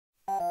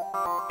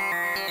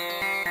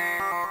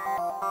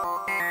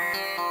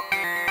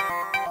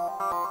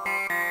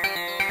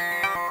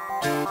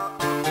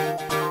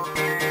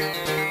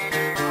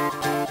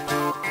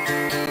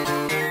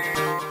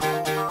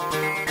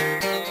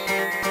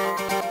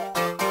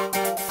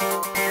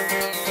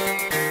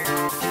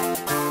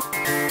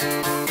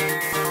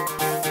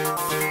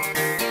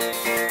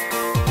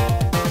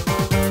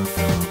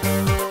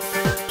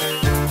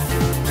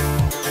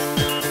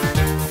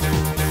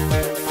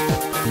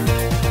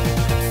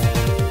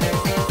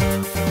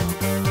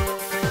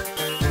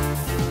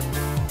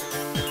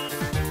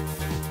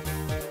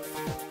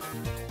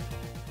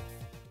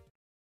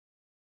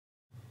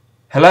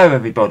Hello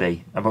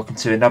everybody and welcome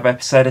to another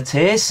episode of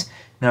T.E.A.R.S.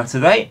 Now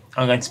today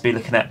I'm going to be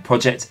looking at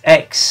Project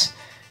X.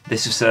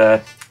 This was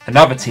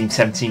another Team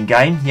 17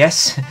 game,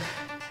 yes,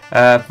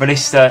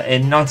 released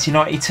in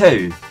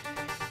 1992.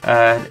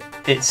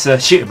 It's a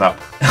shoot 'em up.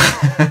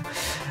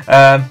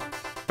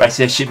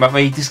 Basically a shoot 'em up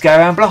where you just go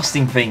around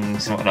blasting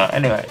things and whatnot.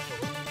 Anyway,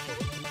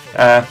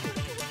 yeah,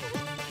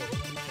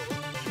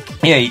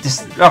 you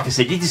just, like I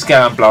said, you just go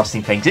around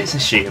blasting things. It's a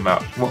shoot 'em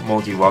up. What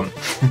more do you want?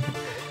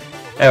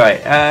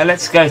 Anyway,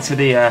 let's go to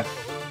the.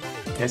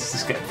 Let's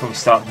just get before we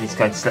start. I need to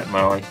go and select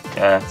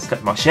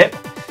my ship.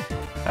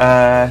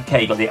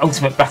 Okay, you got the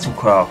ultimate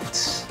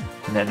battlecraft,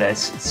 and then there's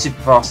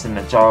super fast and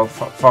agile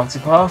fighter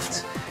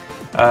craft.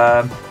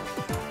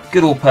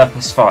 Good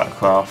all-purpose fighter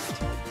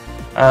craft.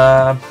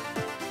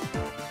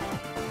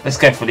 Let's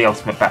go for the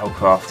ultimate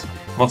battlecraft.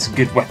 Want some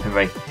good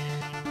weaponry.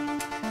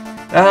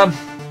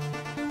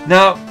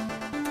 Now,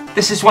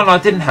 this is one I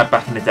didn't have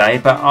back in the day,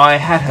 but I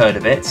had heard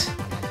of it.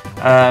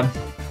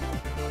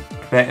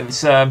 But it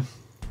was,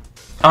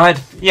 I'd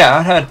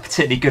heard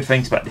particularly good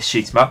things about this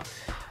shoot 'em up.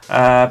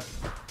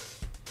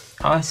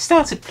 I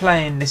started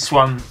playing this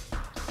one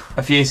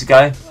a few years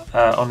ago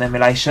on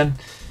emulation,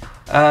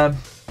 and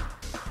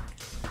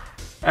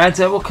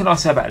what can I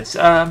say about this?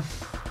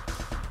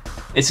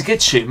 It's a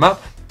good shoot 'em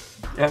up.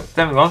 Don't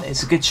get me wrong,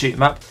 it's a good shoot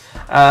 'em up,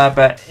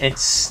 but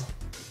it's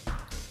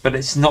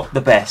not the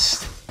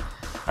best.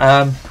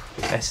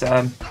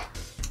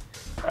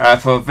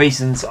 For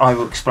reasons I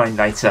will explain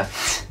later.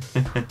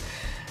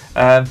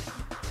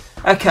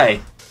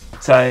 Okay,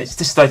 so it's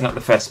just loading up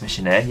the first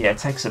mission here. Yeah, it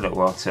takes a little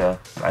while to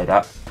load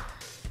up.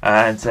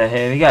 And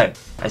here we go.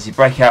 As you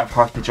break out of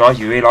hyperdrive,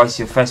 you realise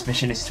your first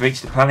mission is to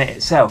reach the planet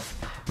itself.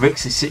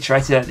 Rix is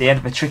situated at the end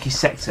of a tricky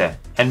sector.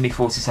 Enemy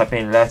forces have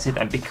been alerted,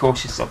 and be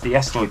cautious of the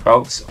asteroid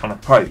bolts on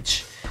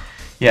approach.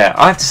 Yeah,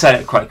 I have to say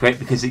that quite quick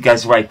because it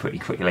goes away pretty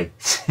quickly.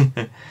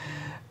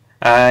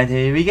 And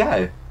here we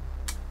go.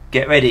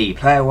 Get ready,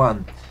 player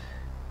one.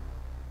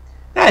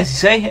 Now, as you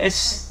see, it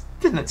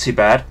doesn't look too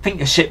bad. I think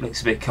the ship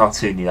looks a bit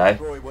cartoony though.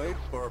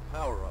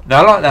 No,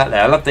 I like that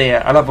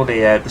there. I love all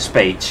the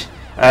speech.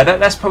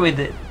 That's probably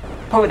the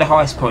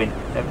highest point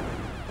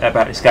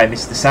about this game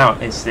is the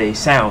sound. It's the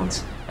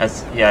sound.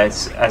 As yeah,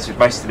 as with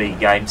most of the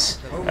games,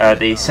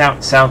 the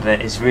sound in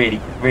it is really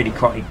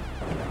quite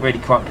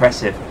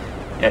impressive.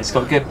 Yeah, it's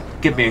got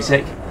good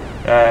music.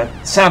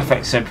 Sound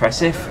effects are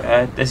impressive.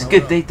 There's a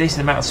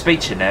decent amount of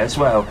speech in there as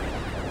well.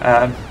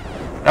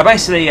 Now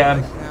basically,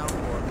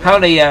 how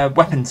the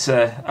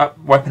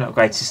weapon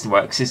upgrade system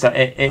works is that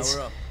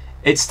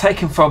it's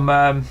taken from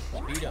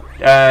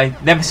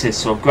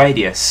Nemesis or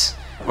Gradius,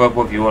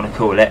 whatever you want to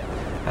call it,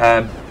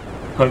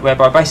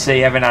 whereby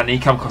basically every now and then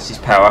you come across these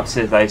power-ups,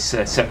 those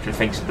circular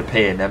things with the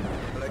P in them,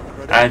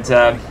 and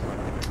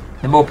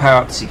the more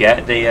power-ups you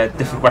get, the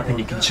different weapon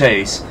you can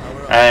choose.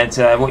 And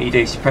what you do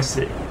is you press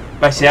it,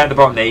 basically at the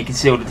bottom there you can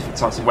see all the different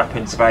types of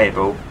weapons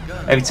available.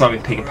 Every time you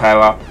pick a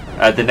power-up,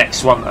 the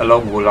next one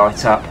along will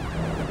light up.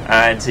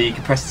 And you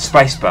can press the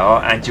space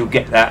bar and you'll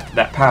get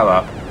that power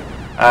up.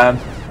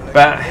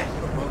 But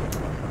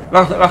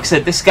like I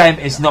said, this game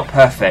is not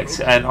perfect,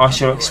 and I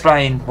shall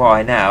explain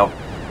why now.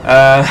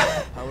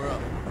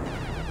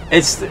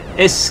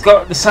 It's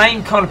got the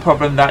same kind of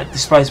problem that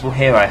Disposable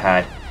Hero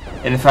had,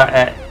 in the fact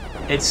that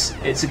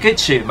it's a good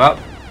shoot 'em up,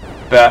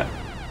 but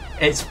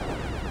it's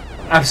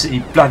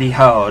absolutely bloody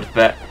hard.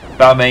 But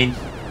I mean,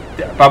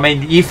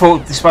 you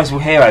thought Disposable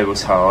Hero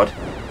was hard.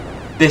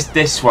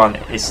 This one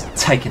is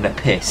taking the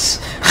piss.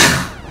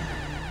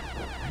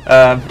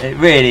 It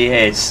really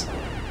is.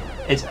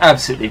 It's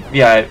absolutely,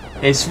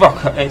 it's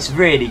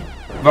really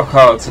rock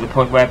hard to the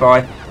point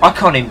whereby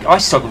I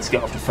struggle to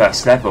get off the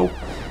first level.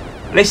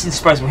 At least in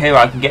Disposable Hero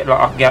I can get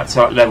up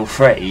to like level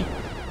 3.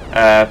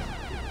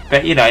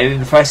 But you know, even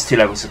the first two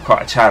levels are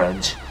quite a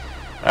challenge.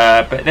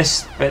 But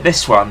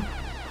this one,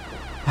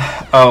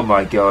 oh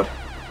my god.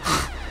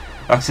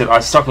 Like I said,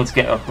 I struggle to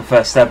get off the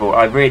first level.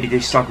 I really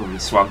do struggle with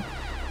this one.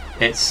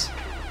 It's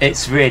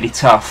really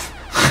tough.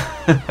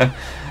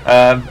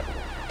 I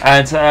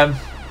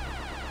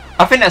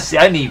think that's the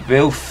only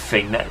real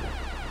thing that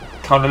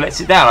kind of lets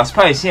it down. I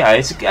suppose, you know,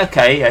 it's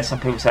okay. Yeah, some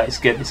people say it's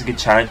good. It's a good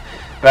challenge,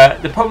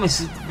 but the problem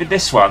is with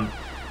this one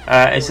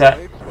is that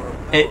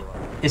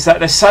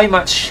there's so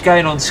much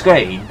going on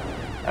screen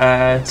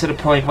to the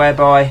point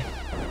whereby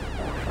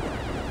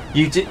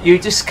you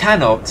just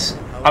cannot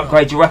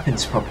upgrade your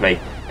weapons properly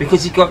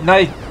because you've got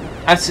no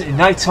absolutely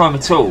no time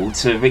at all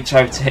to reach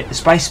over to hit the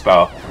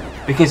spacebar,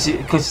 because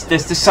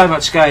there's just so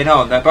much going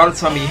on that by the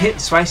time you hit the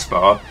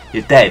spacebar,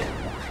 you're dead.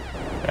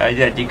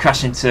 You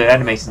crash into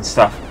enemies and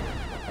stuff.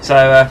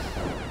 So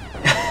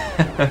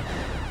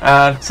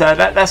so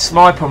that's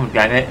my problem with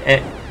the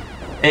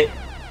game.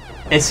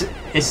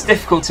 It's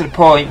difficult to the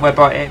point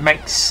whereby it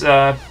makes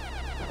it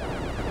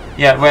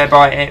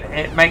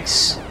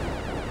makes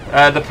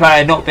the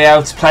player not be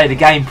able to play the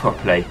game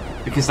properly,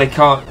 because they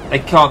can't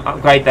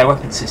upgrade their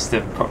weapon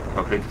system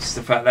properly, because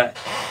the fact that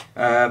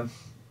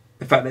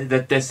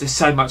there's just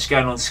so much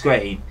going on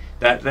screen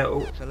that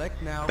they're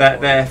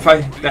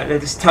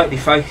just totally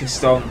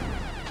focused on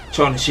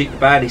trying to shoot the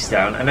baddies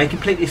down, and they have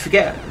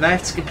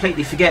to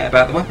completely forget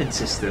about the weapon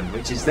system,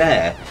 which is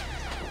there.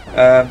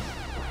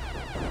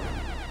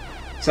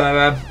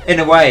 So in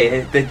a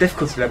way, the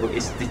difficulty level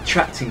is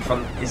detracting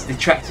from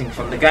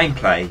the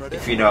gameplay,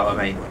 if you know what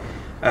I mean.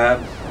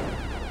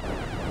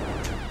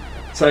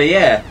 So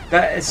yeah,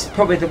 that is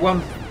probably the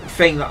one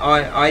thing that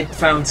I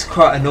found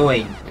quite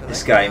annoying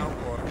this game.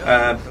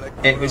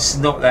 It was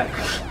not that.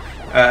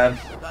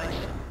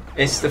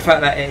 It's the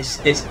fact that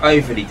it's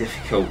overly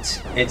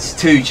difficult. It's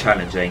too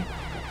challenging.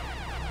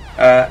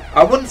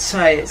 I wouldn't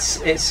say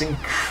it's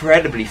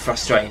incredibly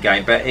frustrating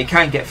game, but it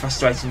can get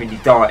frustrating when you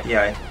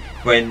die.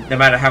 When no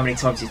matter how many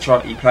times you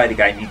play the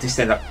game, you just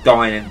end up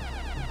dying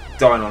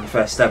on the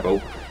first level.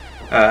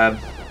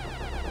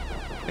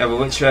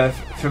 Which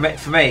for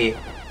me,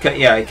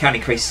 it can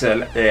increase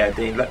the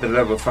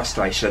level of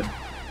frustration.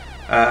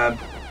 But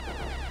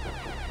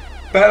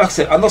like I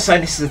said, I'm not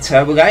saying this is a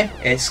terrible game.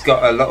 It's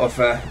got a lot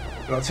to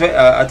it.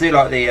 I do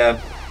like the.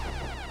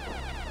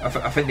 I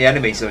think the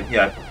enemies are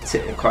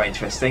particularly quite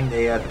interesting.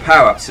 The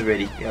power-ups are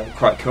really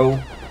quite cool.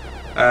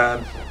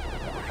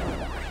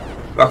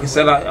 Like I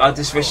said, I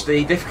just wish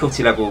the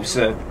difficulty levels.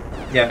 I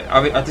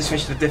just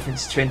wish the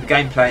difference between the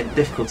gameplay and the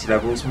difficulty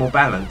levels more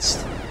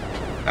balanced.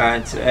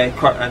 And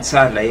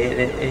sadly,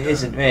 it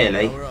isn't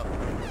really.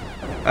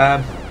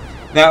 Now,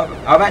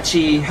 I've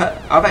actually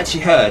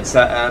heard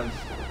that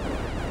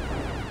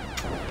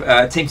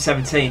Team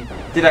 17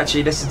 did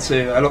actually listen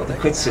to a lot of the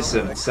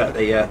criticisms that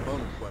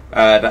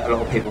that a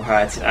lot of people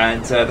had,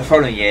 and the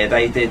following year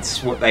they did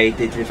what they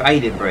did with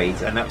Alien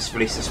Breed, and that was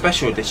released a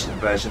special edition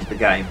version of the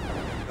game.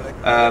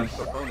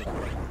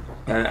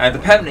 And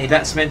apparently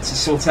that's meant to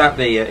sort out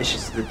the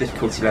issues of the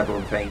difficulty level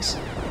and things.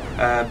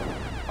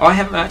 I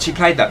haven't actually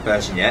played that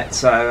version yet,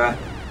 so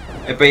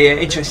it'd be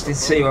interesting to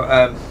see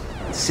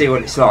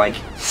what it's like,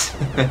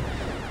 in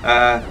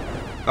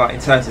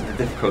terms of the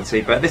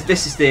difficulty. But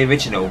this is the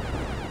original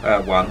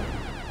one.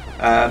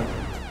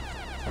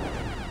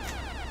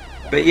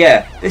 But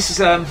yeah, this is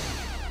like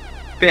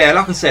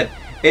I said,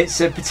 it's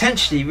a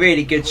potentially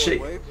really good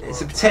shoot.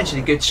 It's a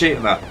potentially good shoot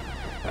 'em up.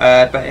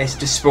 But it's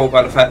just spoiled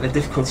by the fact the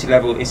difficulty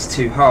level is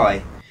too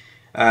high,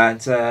 and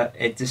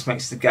it just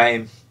makes the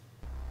game,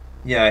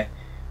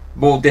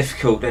 more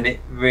difficult than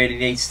it really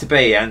needs to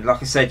be. And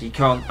like I said, you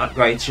can't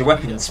upgrade your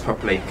weapons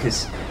properly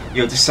because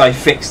you're just so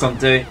fixed on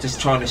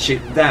just trying to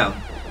shoot them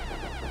down.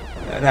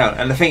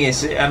 And the thing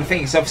is,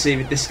 obviously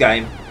with this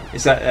game,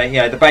 is that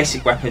the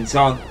basic weapons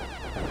aren't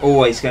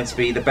always going to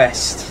be the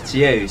best to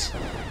use.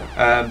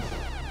 I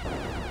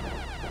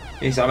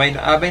mean,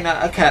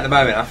 okay, at the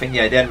moment, I think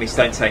the enemies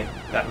don't take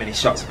that many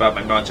shots above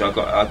me. Mind you,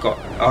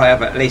 I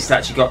have at least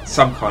actually got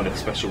some kind of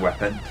special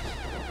weapon.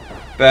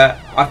 But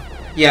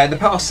in the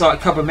past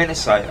couple of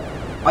minutes or so,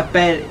 I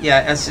barely,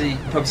 as you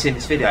probably see in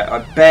this video, I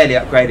barely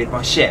upgraded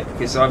my ship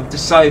because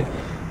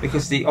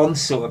because the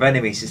onslaught of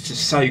enemies is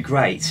just so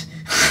great.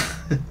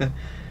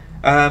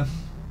 But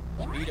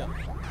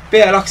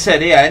yeah, like I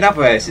said, in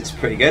other areas it's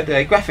pretty good.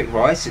 Graphic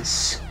wise,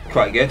 it's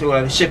quite good.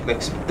 Although the ship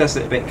does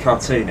look a bit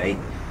cartoony.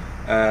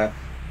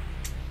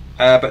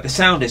 But the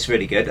sound is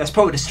really good. That's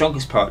probably the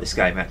strongest part of this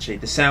game, actually.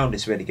 The sound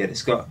is really good.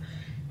 It's got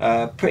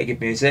pretty good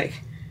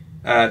music.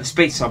 The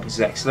speed sample is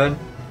excellent,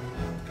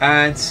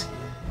 and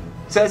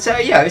so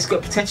it's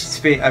got potential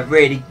to be a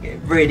really,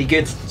 really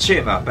good shoot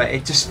 'em up, but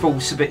it just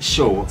falls a bit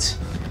short.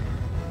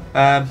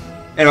 I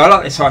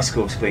like this high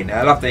school screen there.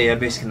 I love the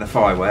music and the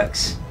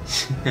fireworks.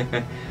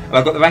 And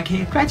I've got the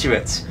ranking of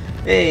graduates.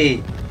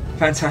 Hey,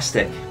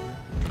 fantastic.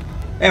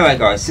 Anyway,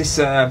 guys, this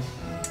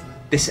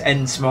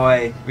ends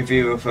my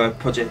review of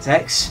Project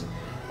X.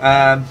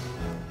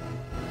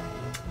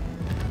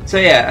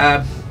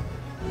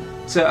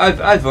 So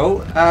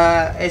overall,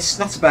 it's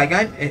not a bad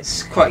game.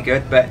 It's quite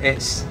good, but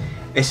it's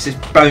just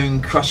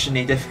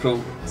bone-crushingly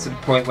difficult to the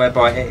point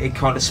whereby it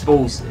kind of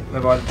spoils,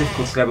 whereby the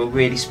difficulty level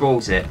really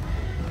spoils it.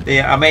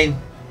 I mean,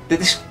 the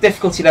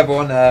difficulty level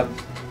on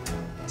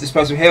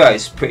Disposable Hero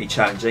is pretty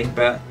challenging,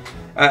 but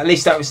at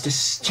least that was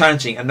just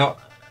challenging and not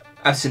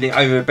absolutely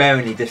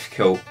overbearingly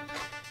difficult.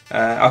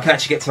 I can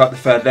actually get to like the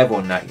 3rd level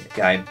on that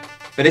game,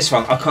 but this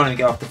one I can't even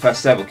get off the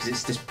 1st level because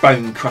it's just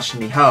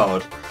bone-crushingly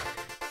hard.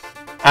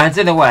 And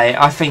in a way,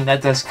 I think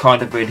that does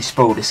kind of really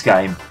spoil this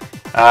game.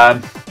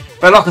 But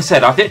like I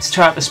said, I've yet to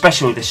try out the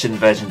special edition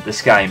version of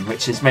this game,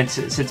 which is meant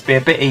to be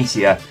a bit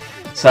easier.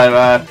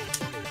 So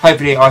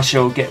hopefully I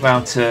shall get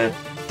round to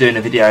doing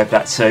a video of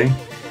that soon.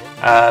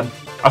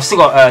 I've still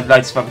got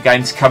loads of other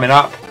games coming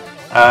up,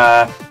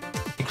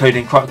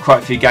 including quite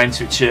a few games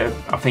which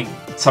I think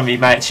some of you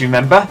may actually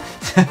remember.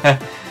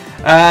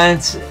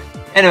 And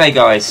anyway,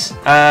 guys,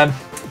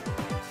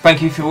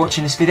 thank you for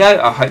watching this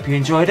video. I hope you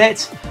enjoyed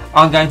it.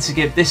 I'm going to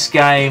give this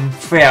game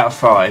 3 out of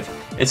 5.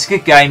 It's a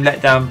good game,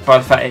 let down by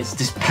the fact it's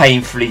just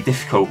painfully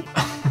difficult.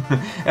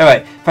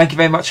 Anyway, thank you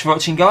very much for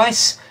watching,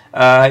 guys.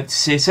 Hope to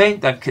see you soon.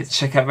 Don't forget to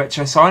check out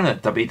Retro Asylum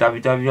at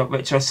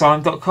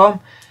www.retroasylum.com,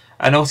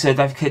 and also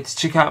don't forget to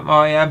check out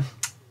my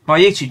my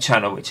YouTube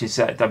channel, which is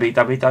at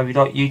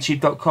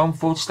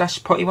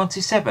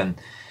www.youtube.com/potty127.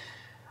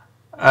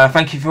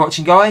 Thank you for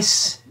watching,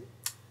 guys.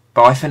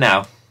 Bye for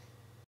now.